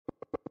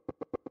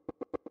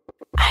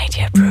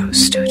Pro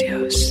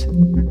Studios.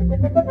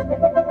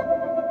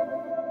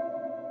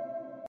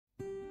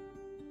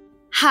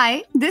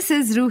 Hi, this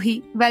is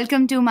Ruhi.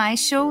 Welcome to my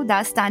show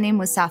Dastane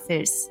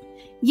Musafirs.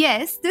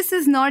 Yes, this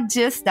is not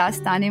just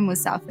Dastane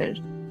Musafir,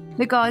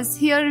 because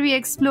here we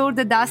explore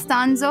the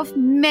Dastans of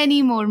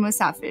many more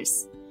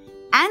Musafirs.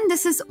 And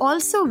this is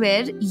also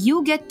where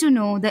you get to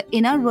know the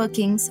inner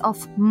workings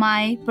of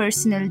my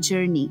personal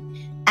journey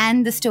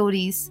and the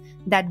stories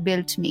that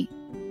built me.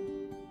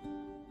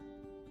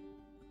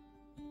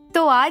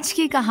 तो आज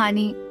की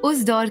कहानी उस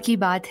दौर की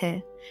बात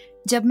है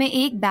जब मैं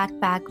एक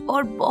बैकपैक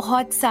और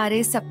बहुत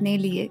सारे सपने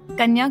लिए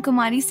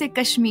कन्याकुमारी से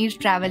कश्मीर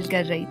ट्रैवल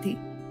कर रही थी।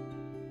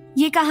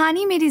 ये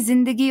कहानी मेरी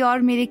जिंदगी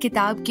और मेरे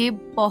किताब के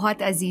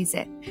बहुत अजीज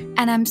है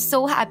and I'm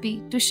so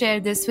happy to share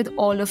this with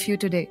all of you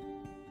today.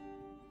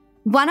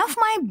 One of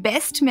my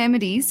best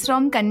memories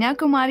from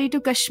Kanyakumari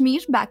to Kashmir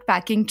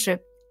backpacking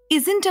trip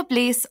isn't a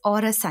place or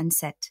a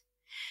sunset.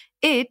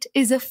 It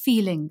is a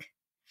feeling.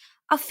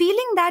 A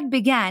feeling that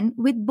began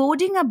with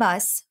boarding a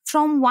bus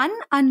from one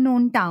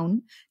unknown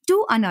town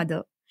to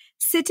another,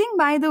 sitting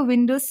by the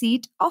window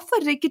seat of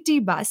a rickety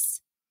bus,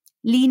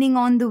 leaning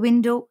on the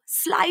window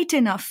slight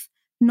enough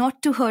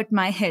not to hurt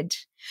my head.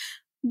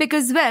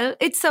 Because, well,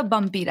 it's a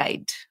bumpy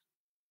ride.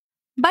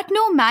 But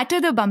no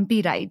matter the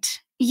bumpy ride,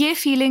 ये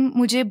feeling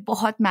मुझे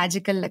बहुत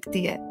magical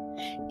लगती है।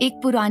 एक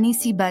पुरानी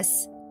सी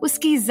बस,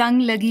 उसकी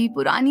जंग लगी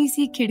पुरानी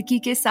सी खिड़की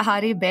के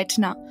सहारे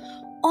बैठना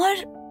और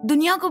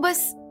दुनिया को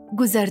बस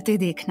गुजरते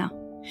देखना,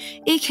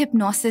 एक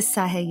हिप्नोसिस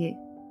सा है ये।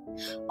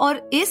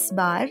 और इस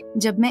बार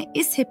जब मैं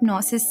इस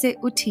हिप्नोसिस से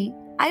उठी,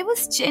 I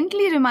was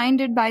gently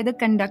reminded by the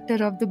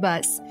conductor of the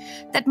bus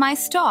that my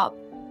stop,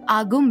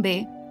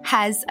 Agumbe,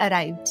 has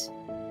arrived.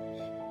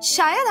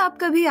 शायद आप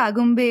कभी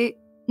आगुम्बे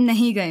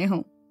नहीं गए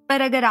हों,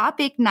 पर अगर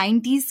आप एक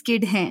 90s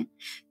किड हैं,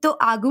 तो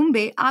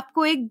आगुम्बे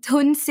आपको एक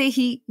धुन से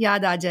ही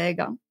याद आ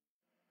जाएगा।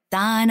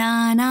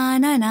 ताना ना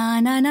ना ना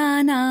ना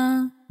ना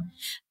ना।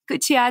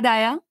 कुछ याद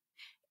आया?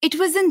 It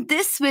was in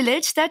this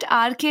village that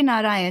R.K.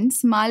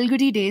 Narayan's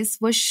Malgudi Days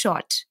was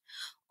shot.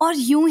 और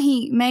यूं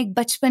ही मैं एक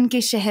बचपन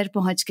के शहर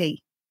पहुंच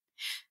गई।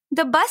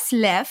 The bus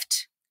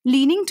left,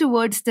 leaning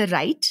towards the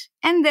right,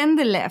 and then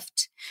the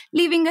left,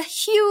 leaving a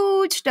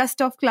huge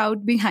dust of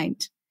cloud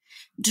behind,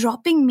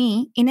 dropping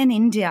me in an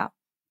India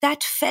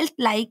that felt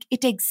like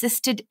it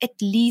existed at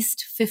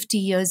least 50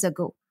 years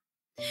ago.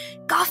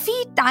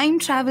 काफी time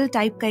travel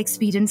type का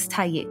experience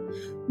था ये।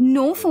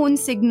 No phone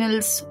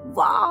signals,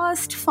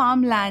 vast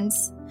farmlands,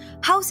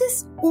 houses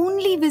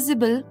only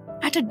visible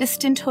at a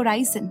distant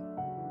horizon.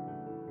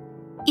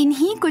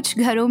 इन्हीं कुछ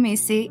घरों में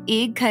से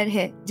एक घर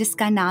है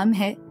जिसका नाम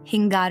है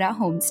हिंगारा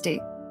होमस्टे।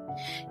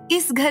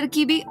 इस घर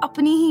की भी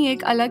अपनी ही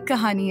एक अलग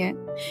कहानी है।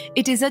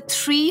 It is a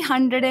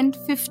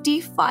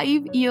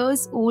 355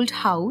 years old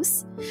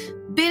house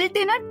built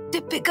in a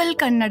typical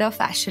Kannada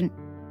fashion.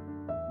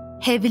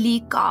 Heavily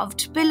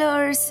carved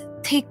pillars,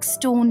 thick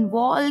stone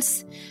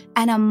walls,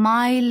 and a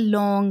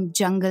mile-long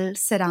jungle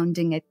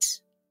surrounding it.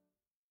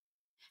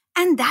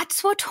 And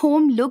that's what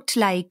home looked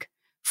like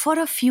for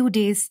a few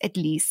days at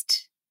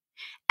least.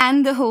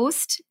 And the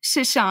host,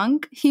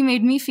 Shashank, he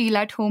made me feel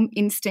at home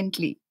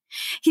instantly.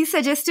 He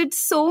suggested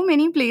so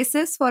many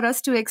places for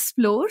us to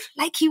explore,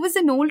 like he was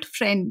an old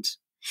friend.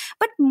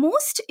 But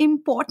most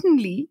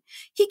importantly,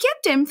 he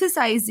kept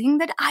emphasizing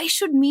that I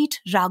should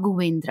meet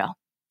Raghavendra,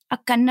 a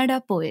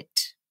Kannada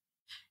poet.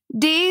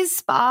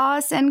 Days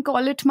pass and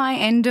call it my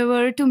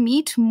endeavor to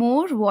meet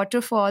more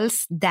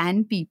waterfalls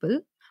than people,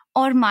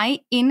 or my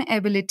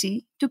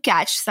inability to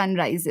catch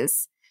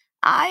sunrises.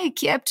 I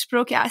kept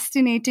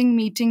procrastinating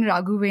meeting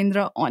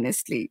Raghavendra,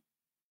 honestly.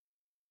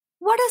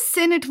 What a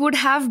sin it would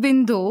have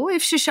been, though,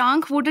 if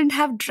Shashank wouldn't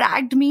have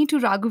dragged me to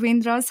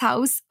Raghavendra's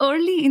house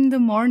early in the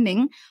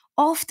morning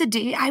of the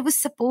day I was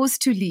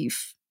supposed to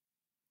leave.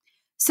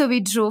 So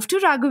we drove to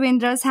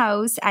Raghavendra's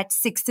house at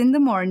 6 in the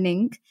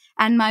morning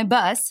and my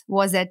bus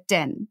was at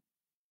 10.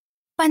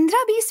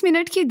 15-20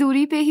 minute की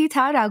दूरी पे ही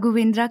था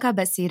राघवेंद्रा का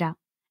बसेरा.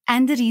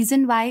 And the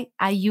reason why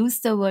I use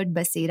the word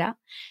basera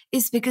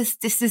is because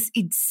this is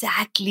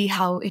exactly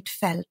how it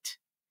felt.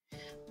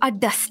 A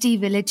dusty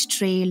village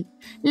trail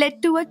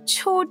led to a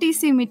छोटी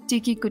सी मिट्टी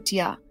की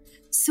कुटिया,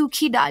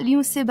 सूखी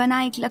डालियों से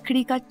बना एक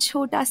लकड़ी का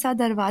छोटा सा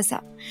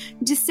दरवाजा,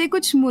 जिससे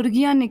कुछ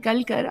मुर्गियां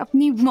निकलकर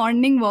अपनी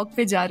मॉर्निंग वॉक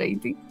पे जा रही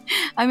थी.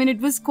 I mean, it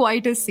was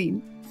quite a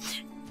scene.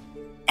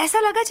 ऐसा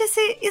लगा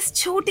जैसे इस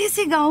छोटे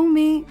से गांव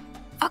में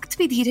वक्त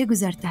भी धीरे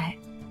गुजरता है.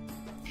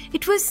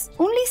 It was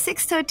only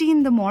 6:30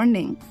 in the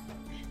morning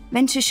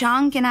when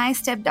Shashank and I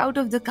stepped out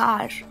of the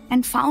car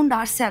and found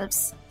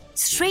ourselves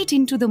straight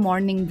into the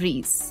morning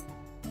breeze.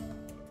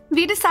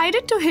 We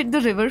decided to hit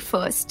the river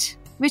first,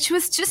 which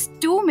was just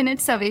 2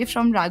 minutes away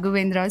from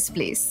Raghavendra's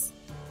place.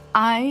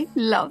 I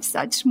love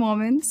such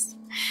moments.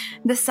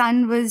 The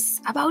sun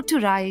was about to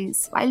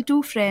rise while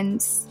two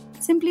friends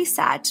simply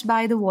sat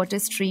by the water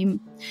stream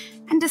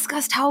and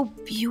discussed how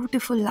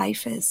beautiful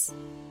life is.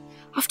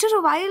 After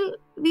a while,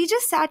 we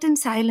just sat in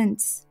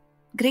silence,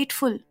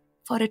 grateful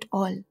for it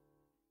all.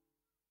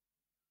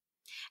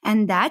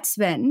 And that's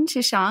when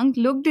Shashank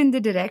looked in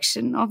the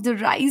direction of the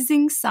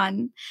rising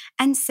sun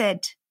and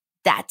said,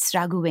 "That's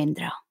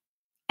Raghavendra."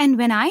 And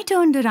when I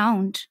turned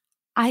around,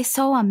 I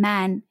saw a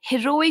man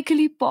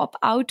heroically pop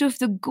out of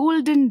the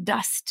golden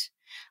dust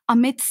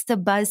amidst the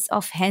buzz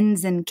of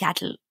hens and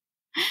cattle.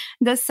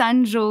 The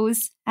sun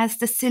rose as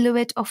the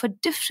silhouette of a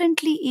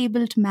differently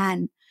abled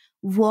man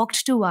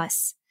walked to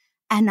us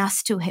and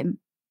us to him.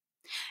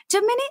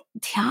 जब मैंने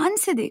ध्यान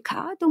से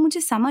देखा तो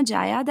मुझे समझ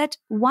आया that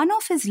one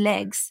of his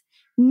legs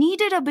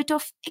needed a bit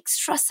of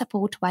extra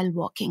support while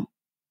walking.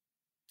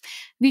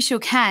 We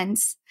shook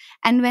hands,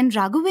 and when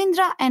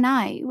Raghavendra and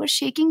I were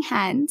shaking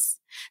hands,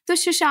 so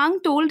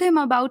Shashank told him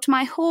about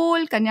my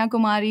whole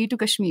Kanyakumari to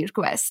Kashmir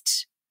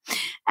quest.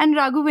 And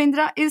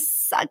Raghavendra is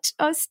such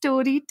a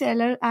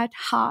storyteller at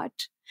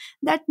heart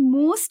that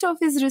most of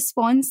his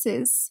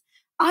responses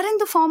are in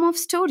the form of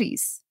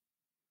stories.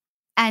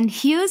 And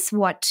here's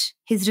what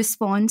his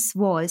response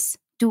was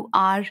to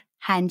our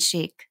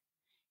handshake.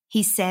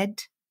 He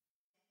said,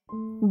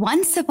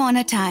 "Once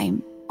upon a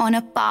time, on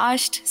a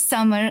parched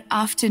summer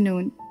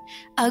afternoon,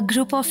 a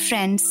group of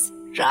friends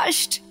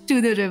rushed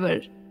to the river.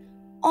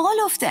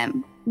 All of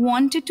them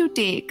wanted to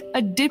take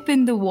a dip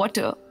in the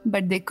water,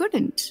 but they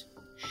couldn't.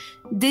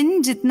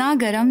 दिन जितना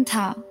गर्म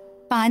था,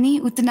 पानी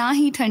उतना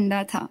ही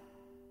ठंडा था.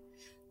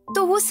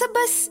 तो वो सब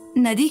बस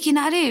नदी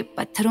किनारे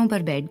पत्थरों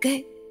पर बैठ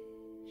गए.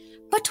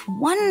 But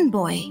one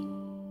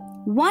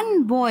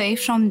boy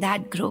from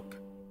that group,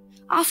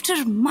 after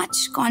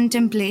much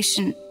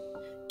contemplation,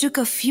 took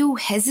a few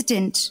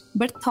hesitant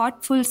but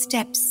thoughtful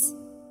steps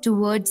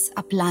towards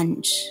a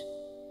plunge.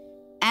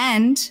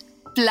 And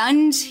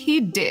plunge he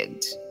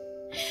did.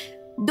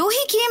 Though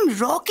he came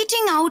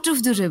rocketing out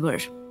of the river,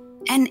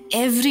 and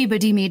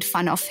everybody made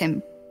fun of him,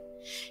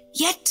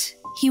 yet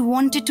he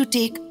wanted to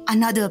take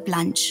another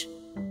plunge.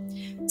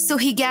 So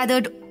he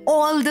gathered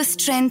all the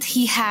strength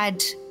he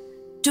had,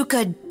 took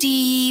a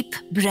deep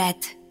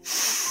breath,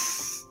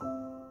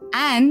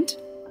 and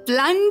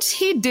plunge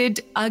he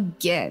did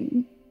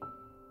again.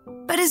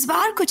 पर इस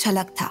बार कुछ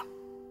अलग था.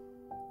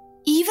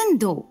 Even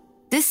though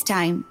this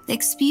time the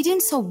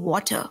experience of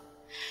water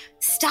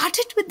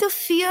started with the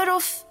fear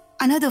of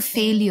another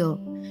failure,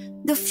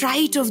 the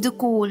fright of the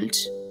cold,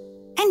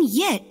 and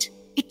yet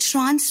it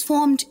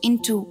transformed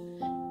into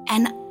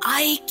an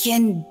 "I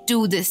can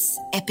do this"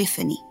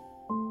 epiphany.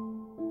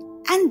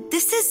 And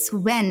this is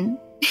when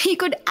he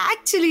could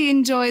actually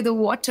enjoy the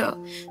water,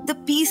 the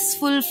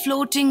peaceful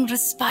floating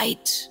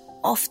respite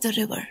of the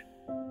river.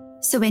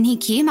 So when he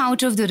came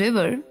out of the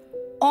river,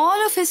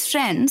 all of his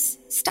friends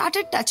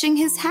started touching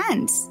his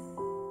hands.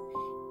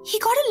 He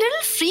got a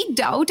little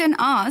freaked out and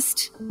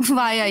asked,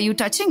 "Why are you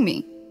touching me?"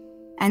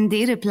 And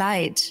they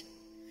replied,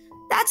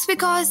 "That's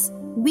because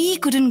we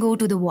couldn't go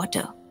to the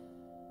water.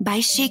 By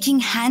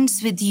shaking hands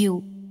with you,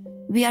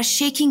 we are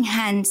shaking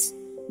hands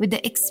with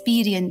the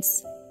experience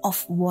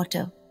of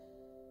water."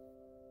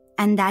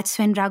 And that's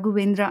when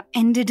Raghavendra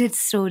ended his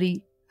story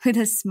with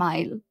a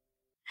smile.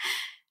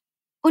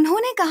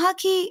 उन्होंने कहा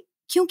कि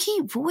क्योंकि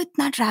वो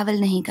इतना travel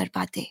नहीं कर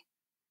पाते,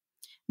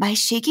 by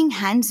shaking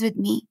hands with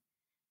me,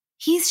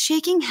 he's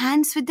shaking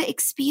hands with the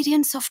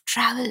experience of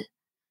travel.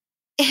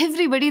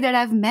 Everybody that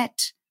I've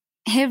met,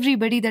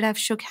 everybody that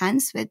I've shook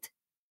hands with.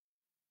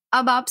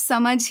 अब आप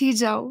समझ ही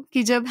जाओ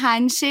कि जब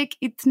हैंडशेक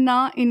इतना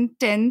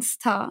इंटेंस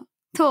था,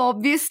 तो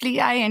obviously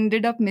I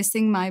ended up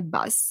missing my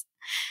bus.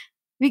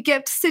 We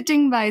kept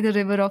sitting by the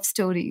river of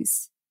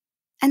stories,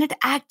 and it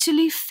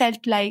actually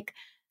felt like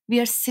we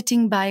are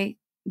sitting by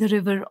the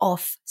river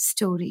of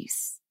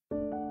stories.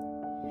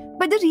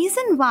 But the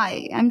reason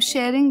why I'm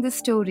sharing this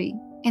story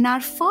in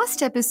our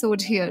first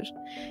episode here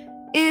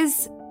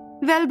is,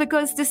 well,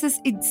 because this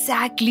is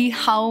exactly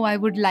how I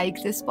would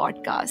like this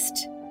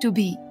podcast to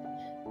be.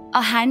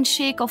 A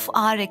handshake of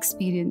our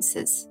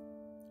experiences,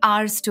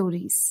 our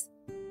stories.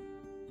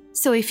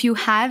 So if you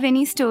have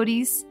any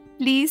stories,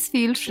 please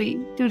feel free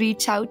to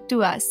reach out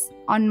to us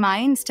on my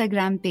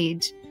Instagram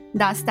page,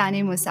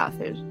 Dastane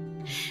Musafir.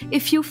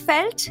 If you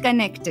felt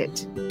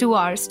connected to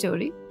our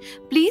story,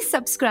 please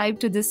subscribe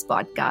to this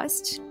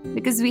podcast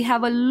because we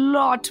have a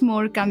lot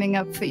more coming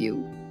up for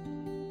you.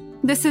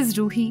 This is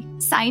Ruhi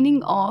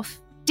signing off.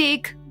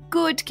 Take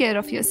good care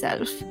of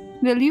yourself.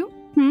 Will you?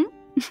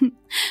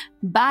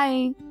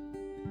 Bye.